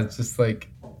yeah, it's just like,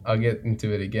 I'll get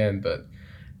into it again, but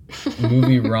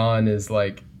movie Ron is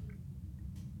like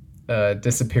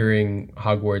disappearing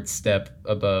Hogwarts step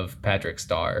above Patrick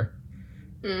Star.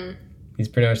 He's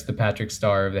pretty much the Patrick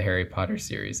Star of the Harry Potter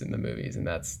series in the movies, and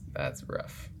that's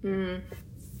rough.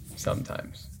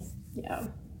 Sometimes. Yeah.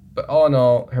 But all in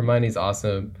all, Hermione's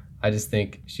awesome. I just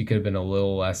think she could have been a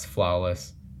little less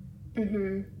flawless,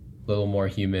 a little more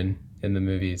human in the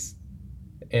movies.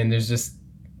 And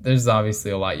there's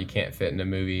obviously a lot you can't fit in a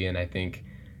movie, and I think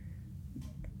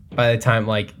by the time,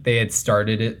 like, they had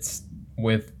started it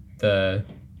with the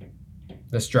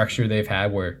structure they've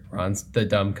had, where Ron's the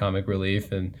dumb comic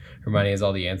relief and Hermione has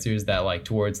all the answers, that, like,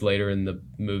 towards later in the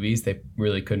movies, they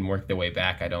really couldn't work their way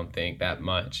back, I don't think, that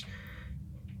much.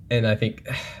 And I think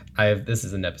this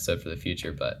is an episode for the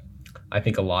future, but I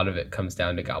think a lot of it comes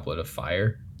down to Goblet of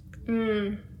Fire.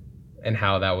 And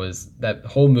how that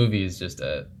whole movie is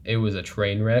it was a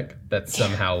train wreck that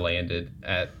somehow landed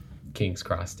at King's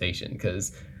Cross Station,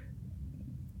 because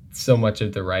so much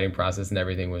of the writing process and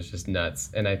everything was just nuts.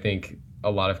 And I think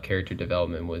a lot of character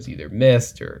development was either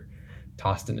missed or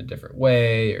tossed in a different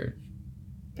way, or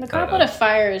The Goblet of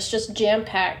Fire is just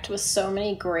jam-packed with so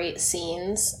many great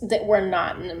scenes that were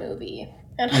not in the movie.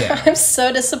 And I'm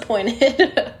so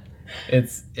disappointed.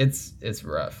 It's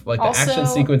rough. Like, also, the action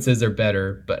sequences are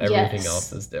better, but everything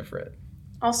else is different.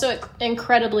 Also,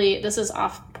 this is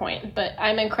off point, but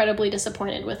I'm incredibly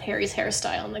disappointed with Harry's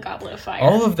hairstyle in The Goblet of Fire.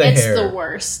 All of the hair. It's the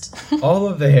worst. All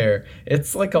of the hair.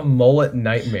 It's like a mullet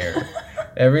nightmare.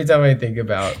 Every time I think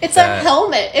about it's a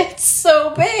helmet. It's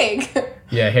so big.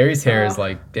 Yeah, Harry's hair is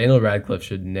like, Daniel Radcliffe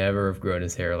should never have grown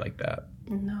his hair like that.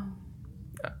 No.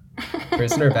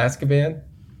 Prisoner of Azkaban,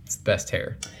 it's the best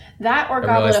hair. That or I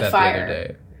Goblet realized of that Fire. the other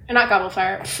day. Not Goblet of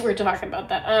Fire. We were talking about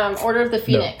that. Order of the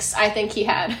Phoenix. No. I think he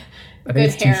had I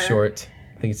think it's hair. Too short.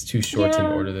 I think it's too short in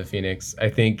Order of the Phoenix. I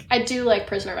do like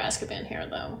Prisoner of Azkaban hair,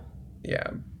 though. Yeah.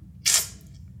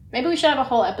 Maybe we should have a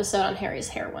whole episode on Harry's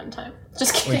hair one time.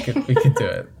 Just kidding. We could do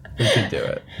it. We could do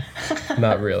it.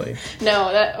 Not really. No,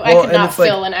 I could not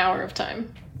fill an hour of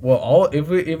time. Well,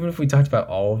 even if we talked about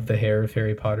all of the hair of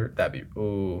Harry Potter, that'd be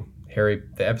Harry.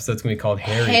 The episode's gonna be called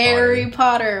Harry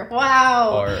Potter.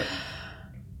 Wow. Or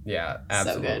yeah,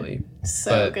 absolutely.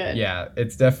 So good. Yeah,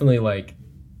 it's definitely like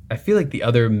I feel like the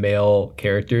other male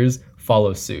characters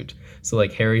follow suit. So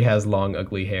like Harry has long,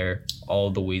 ugly hair. All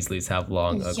of the Weasleys have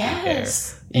long, ugly hair.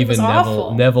 Even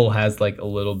Neville has like a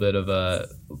little bit of a.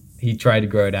 He tried to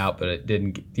grow it out, but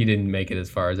he didn't make it as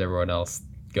far as everyone else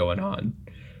going on.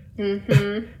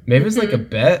 Mm-hmm. Maybe it's like a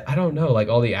bet. I don't know. Like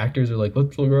all the actors are like,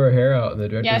 let's grow our hair out, and the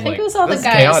director's I think like, it was all the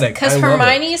guys because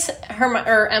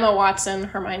or Emma Watson,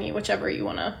 Hermione, whichever you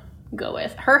want to go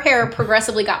with. Her hair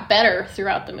progressively got better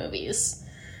throughout the movies.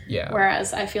 Yeah.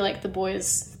 Whereas I feel like the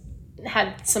boys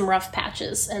had some rough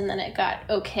patches, and then it got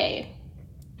okay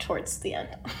towards the end.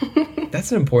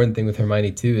 That's an important thing with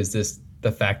Hermione too. Is just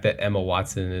the fact that Emma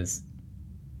Watson is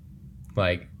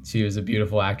like she was a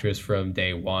beautiful actress from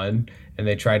day one. And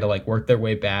they try to like work their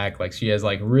way back. Like she has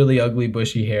like really ugly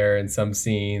bushy hair in some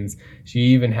scenes. She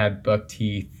even had buck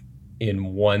teeth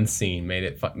in one scene. Made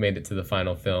it to the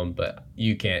final film, but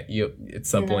you can't.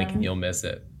 It's a blink and you'll miss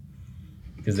it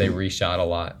because they reshot a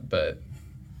lot. But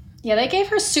yeah, they gave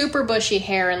her super bushy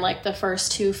hair in like the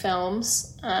first two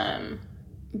films.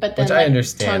 But then which I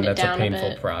understand that's a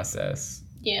painful process.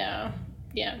 Yeah.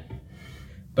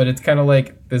 But it's kind of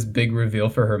like this big reveal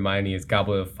for Hermione is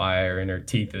Goblet of Fire and her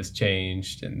teeth has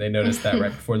changed. And they noticed that right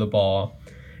before the ball.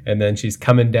 And then she's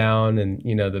coming down and,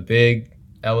 the big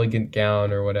elegant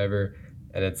gown or whatever.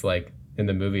 And it's like, in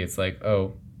the movie, it's like,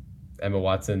 oh, Emma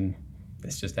Watson,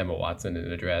 it's just Emma Watson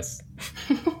in a dress.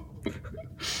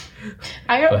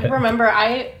 I remember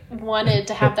I wanted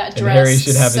to have that dress and Harry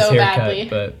should have his hair badly. Cut,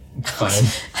 but it's fine.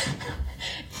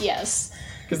 Yes.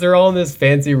 Because they're all in this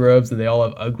fancy robes and they all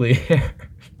have ugly hair.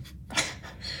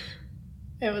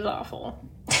 It was awful.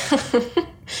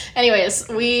 Anyways,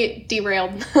 we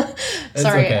derailed.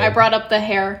 Sorry, okay. I brought up the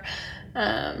hair.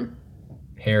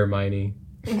 Hermione.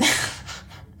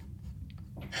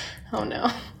 Oh no.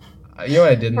 You know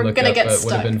what I didn't look up, but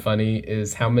would have been funny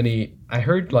is how many. I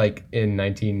heard like in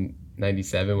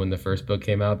 1997 when the first book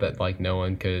came out that like no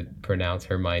one could pronounce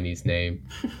Hermione's name.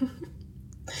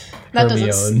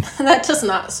 That does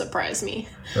not surprise me.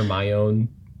 Hermione.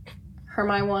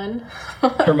 Hermione.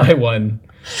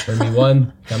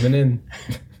 Hermione coming in.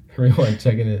 Hermione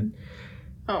checking in.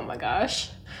 Oh my gosh.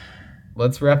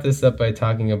 Let's wrap this up by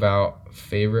talking about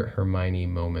favorite Hermione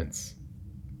moments.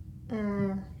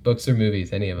 Books or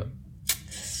movies, any of them.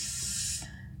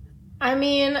 I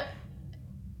mean,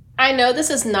 I know this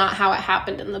is not how it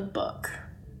happened in the book,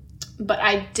 but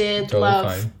I did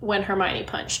love when Hermione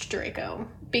punched Draco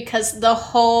because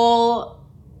that's all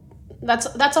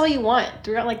you want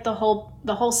throughout like the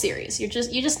whole series. You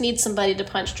just need somebody to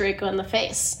punch Draco in the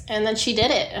face, and then she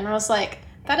did it, and I was like,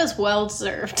 that is well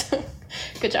deserved.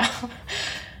 Good job.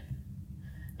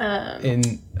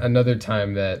 In another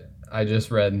time that I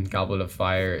just read in Goblet of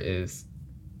Fire is,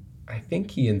 I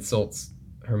think he insults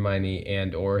Hermione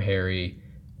and or Harry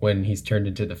when he's turned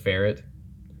into the ferret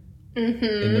in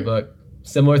the book.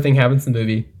 Similar thing happens in the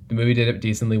movie. The movie did it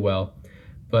decently well,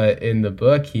 but in the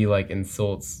book he like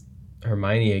insults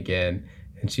Hermione again,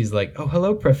 and she's like, "Oh,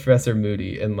 hello, Professor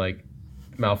Moody," and like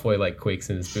Malfoy like quakes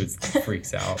in his boots and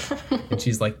freaks out, and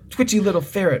she's like, "Twitchy little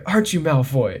ferret, aren't you,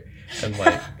 Malfoy?" And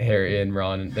like Harry and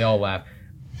Ron, they all laugh.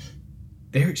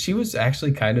 She was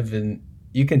actually kind of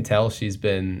you can tell she's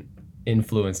been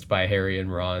influenced by Harry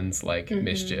and Ron's like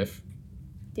mischief.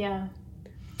 Yeah.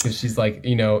 Because she's like,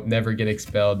 never get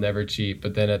expelled, never cheat.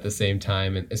 But then at the same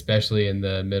time, and especially in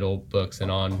the middle books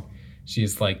and on,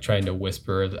 she's like trying to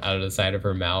whisper out of the side of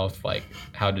her mouth, like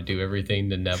how to do everything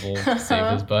to Neville to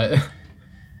save his butt.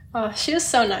 Oh, she was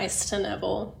so nice to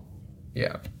Neville.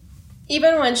 Yeah.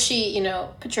 Even when she,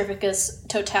 Petrificus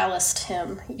totalist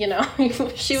him,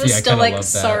 she was still like,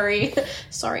 sorry,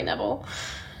 Neville.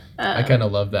 I kind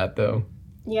of love that though.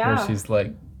 Yeah. Where she's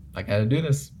like, I gotta do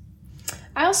this.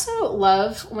 I also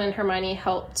love when Hermione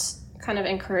helped kind of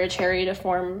encourage Harry to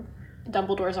form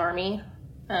Dumbledore's army.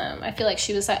 I feel like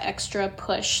she was that extra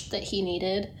push that he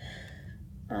needed.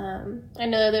 I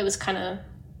know that it was kind of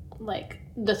like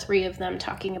the three of them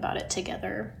talking about it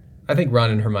together. I think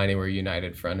Ron and Hermione were a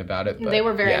united front about it. But they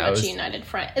were very much a united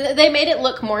front. They made it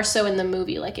look more so in the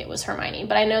movie like it was Hermione,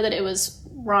 but I know that it was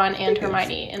Ron and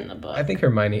Hermione in the book. I think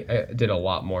Hermione did a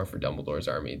lot more for Dumbledore's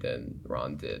army than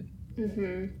Ron did.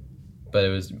 Mm-hmm. But it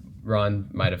was Ron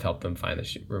might have helped them find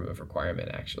the room of requirement,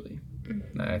 actually.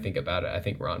 Mm-hmm. Now I think about it, I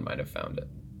think Ron might have found it.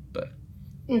 But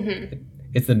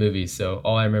it's the movie, so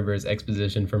all I remember is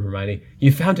exposition from Hermione.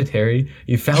 You found it, Harry.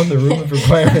 You found the room of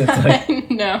requirement. Like,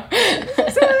 no.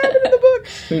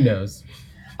 Who knows?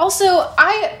 Also,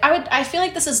 I feel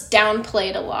like this is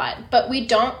downplayed a lot, but we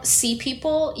don't see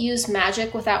people use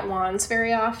magic without wands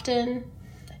very often.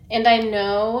 And I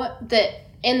know that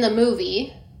in the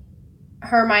movie,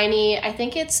 Hermione, I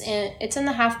think it's in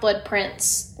the Half-Blood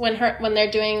Prince when they're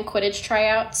doing Quidditch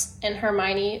tryouts, and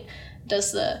Hermione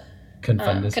does the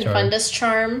Confundus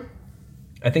charm.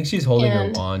 I think she's holding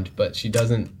her wand, but she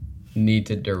doesn't need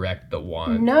to direct the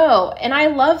wand. No, and I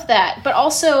love that. But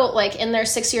also, like, in their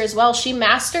 6th year as well, she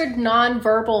mastered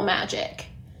non-verbal magic.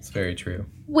 It's very true.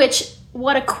 Which,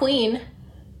 what a queen.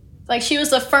 Like, she was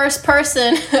the first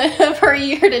person of her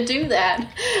year to do that.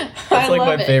 It's like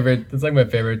my favorite. It's like my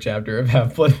favorite chapter of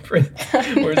Half-Blood Prince,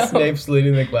 where Snape's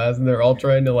leading the class and they're all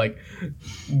trying to like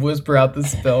whisper out the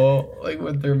spell like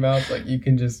with their mouth. Like you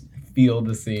can just feel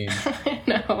the scene. I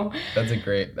know.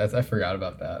 I forgot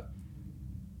about that.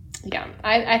 Yeah,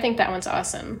 I think that one's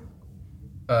awesome.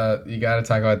 You got to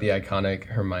talk about the iconic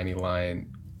Hermione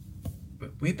line.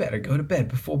 We better go to bed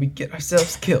before we get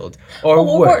ourselves killed,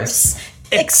 or worse.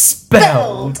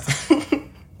 Expelled.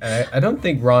 And I don't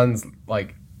think Ron's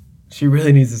like, she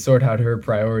really needs to sort out her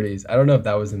priorities. I don't know if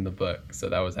that was in the book, so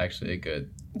that was actually a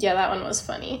good. Yeah, that one was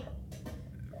funny.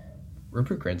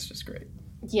 Rupert Grint's just great.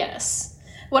 Yes.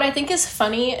 What I think is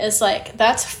funny is like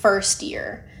that's first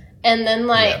year, and then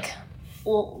like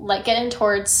getting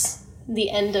towards the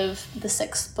end of the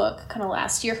 6th book, kind of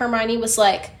last year, Hermione was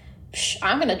like,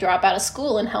 I'm gonna drop out of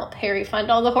school and help Harry find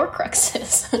all the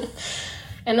Horcruxes.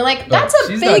 And they're like, that's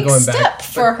a big step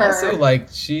for her. Also, like,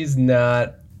 she's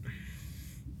not...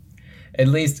 At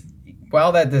least,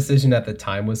 while that decision at the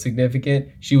time was significant,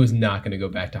 she was not going to go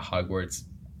back to Hogwarts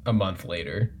a month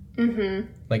later.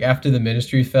 Mm-hmm. Like, after the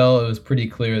Ministry fell, it was pretty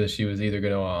clear that she was either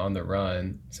going to on the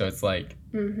run. So it's like,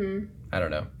 I don't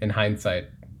know. In hindsight,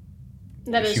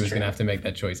 she was going to have to make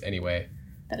that choice anyway.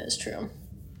 That is true.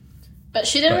 But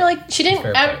she didn't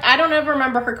I don't ever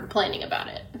remember her complaining about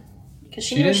it. Because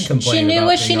she knew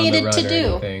what she needed to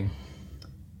do.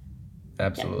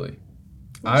 Absolutely.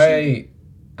 Yeah.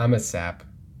 I'm a sap.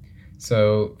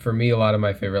 So for me, a lot of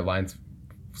my favorite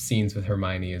scenes with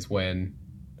Hermione is when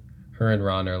her and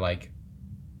Ron are like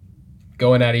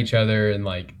going at each other and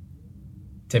like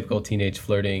typical teenage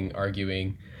flirting,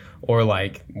 arguing, or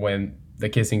like when the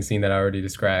kissing scene that I already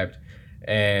described.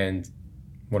 And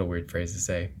what a weird phrase to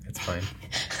say. It's fine.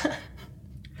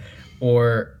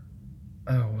 Or...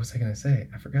 Oh, what was I going to say?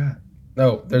 I forgot.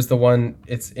 No, there's the one,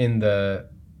 it's in the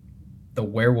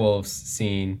werewolves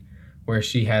scene where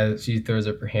she throws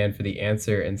up her hand for the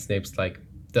answer and Snape's like,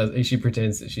 she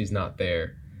pretends that she's not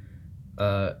there.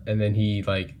 And then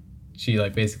she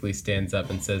basically stands up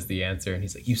and says the answer and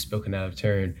he's like, you've spoken out of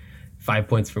turn. 5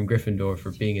 points from Gryffindor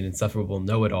for being an insufferable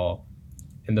know-it-all.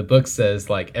 And the book says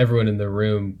like everyone in the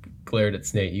room glared at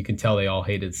Snape. You can tell they all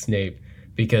hated Snape.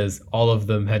 Because all of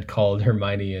them had called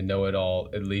Hermione a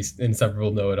know-it-all, at least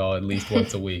insufferable know-it-all, at least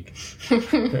once a week.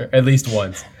 At least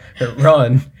once.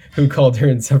 Ron, who called her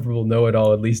insufferable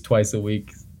know-it-all at least twice a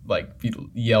week, like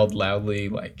yelled loudly,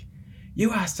 like,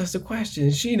 "You asked us a question,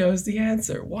 and she knows the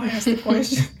answer. Why ask the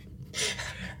question?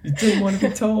 You didn't want to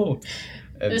be told."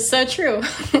 And it's so true.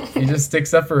 He just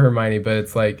sticks up for Hermione, but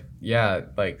it's like, yeah,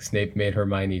 like Snape made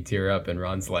Hermione tear up, and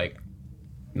Ron's like,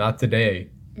 "Not today."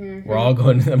 Mm-hmm. We're all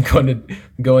going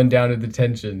down to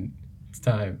detention. It's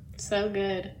time. So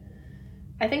good.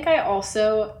 I think I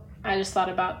just thought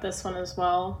about this one as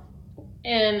well.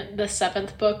 In the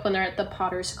 7th book, when they're at the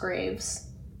Potter's graves,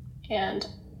 and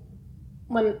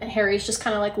when Harry's just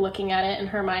kind of like looking at it, and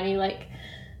Hermione like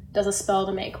does a spell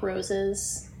to make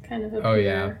roses kind of appear. Oh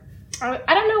yeah.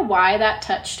 I don't know why that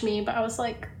touched me, but I was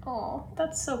like, oh,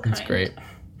 that's so kind. It's great.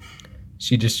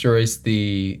 She destroys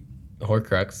the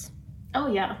Horcrux. Oh,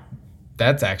 yeah.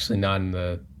 That's actually not in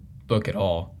the book at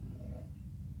all.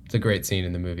 It's a great scene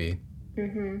in the movie.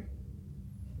 Mm-hmm.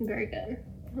 Very good.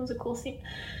 It was a cool scene.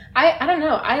 I don't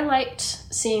know. I liked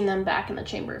seeing them back in the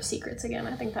Chamber of Secrets again.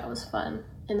 I think that was fun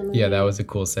in the movie. Yeah, that was a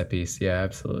cool set piece. Yeah,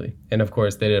 absolutely. And of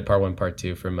course, they did a part 1, part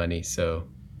 2 for money, so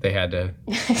they had to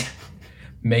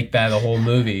make that a whole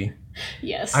movie.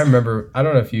 Yes. I remember, I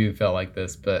don't know if you felt like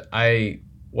this, but I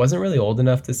wasn't really old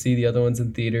enough to see the other ones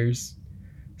in theaters.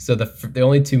 So the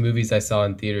only two movies I saw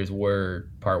in theaters were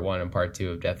part 1 and part 2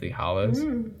 of Deathly Hallows.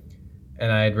 And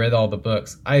I had read all the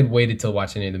books. I had waited till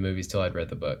watch any of the movies till I'd read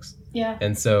the books. Yeah.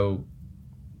 And so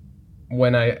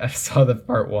when I saw the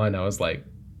part 1, I was like,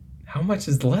 how much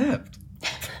is left?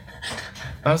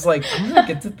 I was like, I'm gonna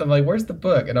get to the, like, where's the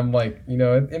book? And I'm like,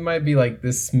 it might be like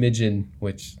this smidgen,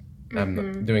 which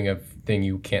I'm doing a thing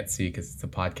you can't see because it's a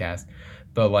podcast,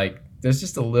 but like there's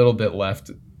just a little bit left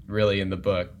really in the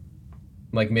book,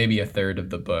 like maybe a third of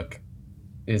the book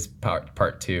is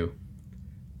part 2,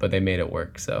 but they made it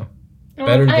work. So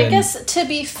I guess to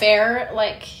be fair,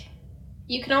 like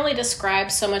you can only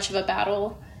describe so much of a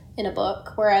battle in a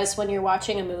book, whereas when you're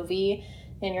watching a movie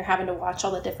and you're having to watch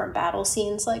all the different battle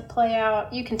scenes like play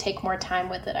out, you can take more time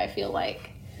with it, I feel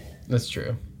like. That's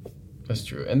true.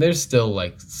 And there's still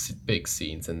like big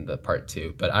scenes in the part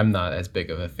 2, but I'm not as big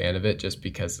of a fan of it just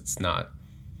because it's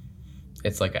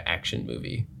like an action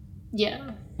movie.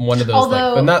 Yeah. One of those,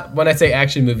 but not, when I say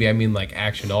action movie, I mean like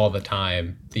action all the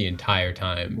time, the entire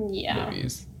time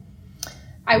movies.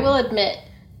 I will admit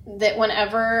that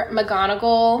whenever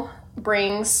McGonagall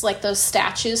brings like those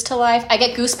statues to life, I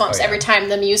get goosebumps every time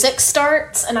the music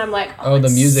starts, and I'm like, the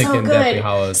music in Deathly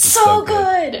Hallows is so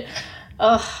good.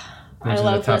 Ugh, I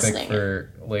love listening. Which is a topic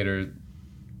for later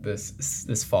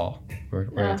this fall. We're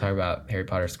going to talk about Harry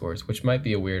Potter scores, which might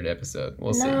be a weird episode.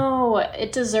 We'll see. No,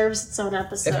 it deserves its own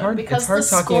episode because the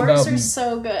scores are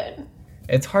so good.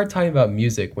 It's hard talking about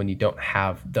music when you don't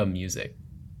have the music.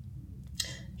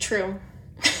 True.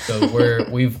 So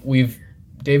we've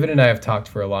David and I have talked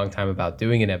for a long time about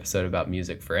doing an episode about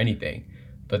music for anything,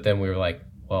 but then we were like,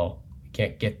 well, we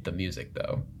can't get the music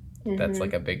though. That's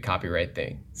like a big copyright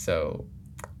thing. So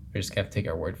we're just gonna have to take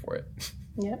our word for it.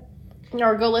 Yep.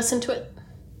 Or go listen to it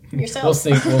yourself.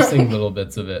 We'll sing little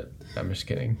bits of it. I'm just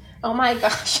kidding. Oh my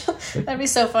gosh. That'd be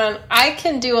so fun. I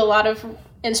can do a lot of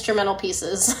instrumental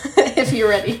pieces if you're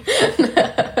ready.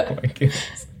 Oh my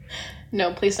goodness.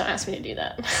 No, please don't ask me to do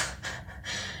that.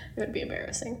 It would be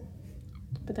embarrassing.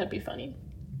 But that'd be funny.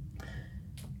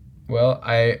 Well,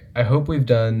 I hope we've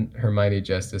done Hermione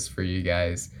justice for you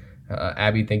guys.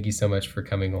 Abby, thank you so much for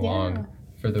coming along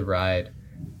for the ride.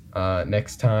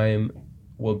 Next time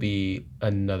will be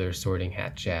another Sorting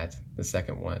Hat chat, the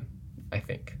second one, I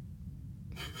think.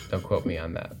 Don't quote me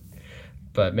on that.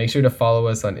 But make sure to follow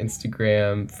us on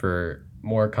Instagram for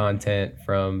more content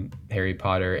from Harry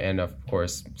Potter, and of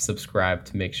course, subscribe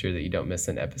to make sure that you don't miss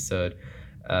an episode.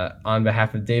 On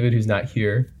behalf of David, who's not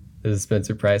here, this is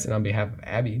Spencer Price, and on behalf of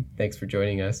Abby, thanks for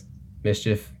joining us.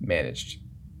 Mischief managed.